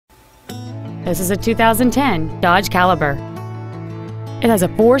This is a 2010 Dodge Caliber. It has a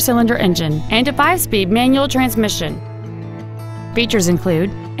 4-cylinder engine and a 5-speed manual transmission. Features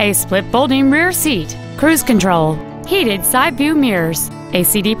include a split folding rear seat, cruise control, heated side view mirrors, a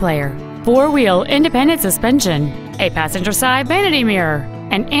CD player, 4-wheel independent suspension, a passenger side vanity mirror,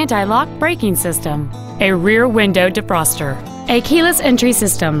 an anti-lock braking system, a rear window defroster, a keyless entry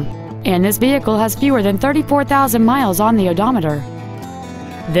system, and this vehicle has fewer than 34,000 miles on the odometer.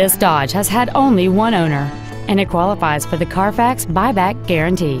 This Dodge has had only one owner, and it qualifies for the Carfax buyback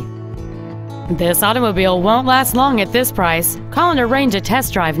guarantee. This automobile won't last long at this price. Call and arrange a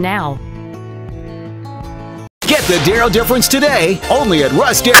test drive now. Get the Darrow difference today, only at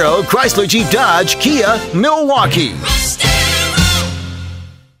Russ Darrow Chrysler Jeep Dodge Kia, Milwaukee.